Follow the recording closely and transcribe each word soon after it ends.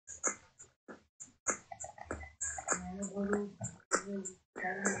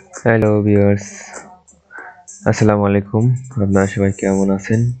Hello viewers, আসসালামু আলাইকুম। আপনারা সবাই কেমন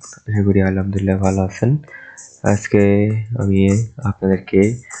আছেন? আশা করি আলহামদুলিল্লাহ ভালো আছেন। আজকে আমি আপনাদেরকে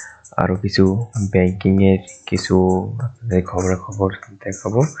আরো কিছু ব্যাংকিং এর কিছু আপনাদের খবর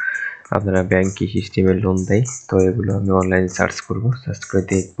দেখাবো। আপনারা ব্যাংক কি সিস্টেমে লোন দেয়, তো এগুলো আমি অনলাইনে সার্চ করে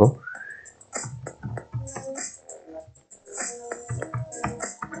দেখব।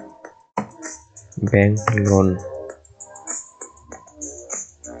 Bank loan,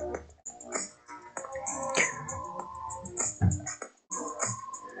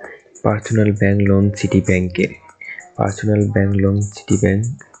 personal bank loan city ব্যাংকের। Personal bank loan city bank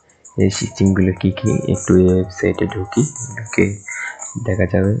এই সিস্টেমগুলো কি কি একটু ওয়েবসাইটে ঢুকে দেখা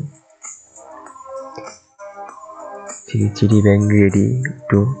যাবে। City bank ready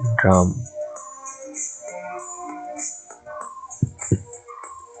to drum.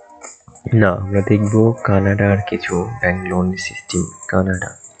 না, আমরা দেখব কানাডার কিছু bank loan system.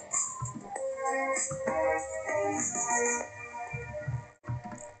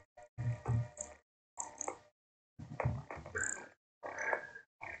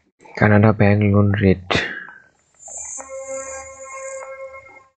 Canada bank loan rate.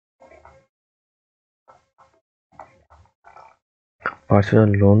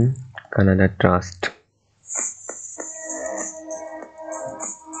 Personal loan Canada trust.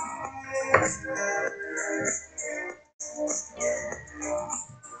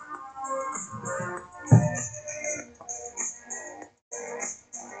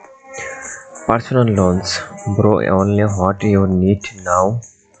 Personal loans, bro, only what you need now,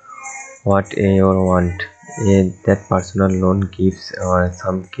 what you want. That personal loan gives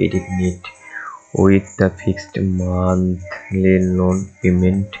some credit need with the fixed monthly loan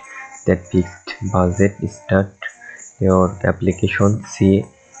payment, that fixed budget. Start your application, see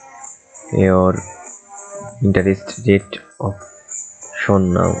your interest rate option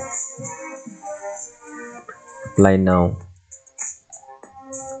now. Apply now.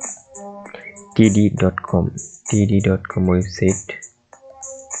 td.com website.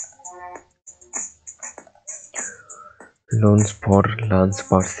 Loans for lunch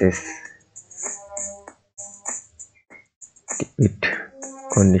purchase with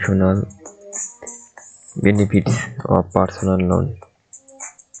conditional benefits of personal loan.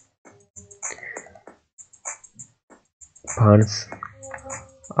 Funds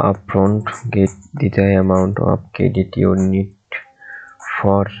upfront, get the amount of credit you need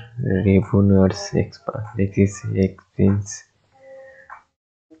for revenues expense.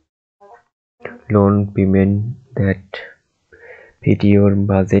 Loan payment that fit your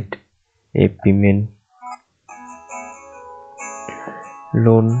budget. A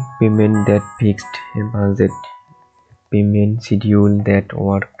loan payment that fixed a budget. Payment schedule that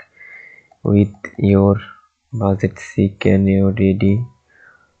work with your budget. Can you ready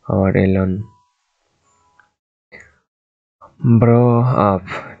or alone? Borrow up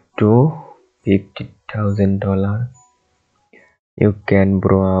to $50,000. You can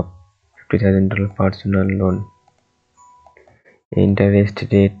borrow up $50,000 personal loan. Interest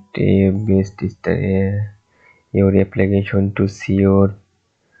rate based your application to see your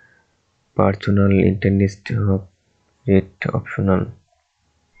personal interest rate optional.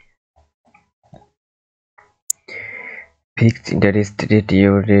 Fixed interest rate,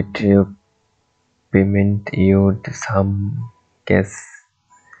 your rate your payment, your some cash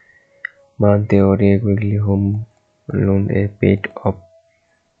month or regularly home loan a paid off.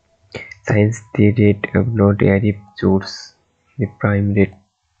 Since the rate of not additive choose the prime rate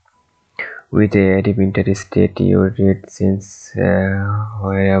with a additive interest rate, your rate since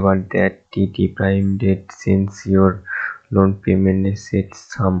wherever that the prime rate since your loan payment is set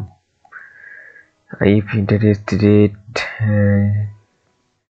sum. If interest rate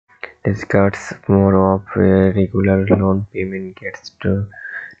discards more of a regular loan payment gets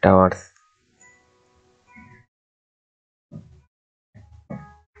towards.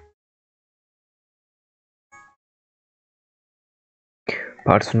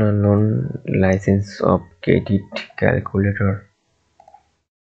 Personal loan license of credit calculator.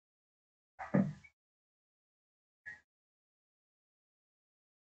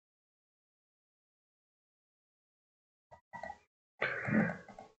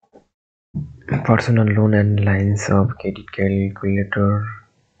 Personal loan and lines of credit calculator.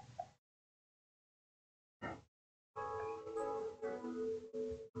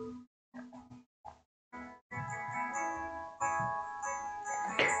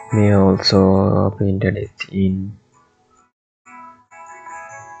 May also be interest in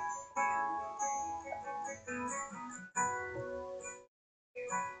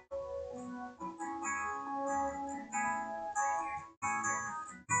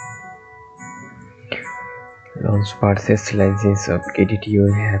Launch purchase license of credit. You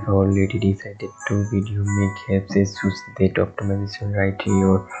have already decided to video make helps choose that optimization right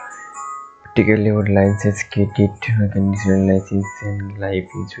your particularly your license credit conditional license and life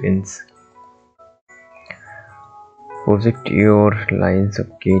insurance. Project your lines of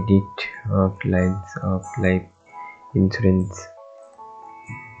credit of lines of life insurance.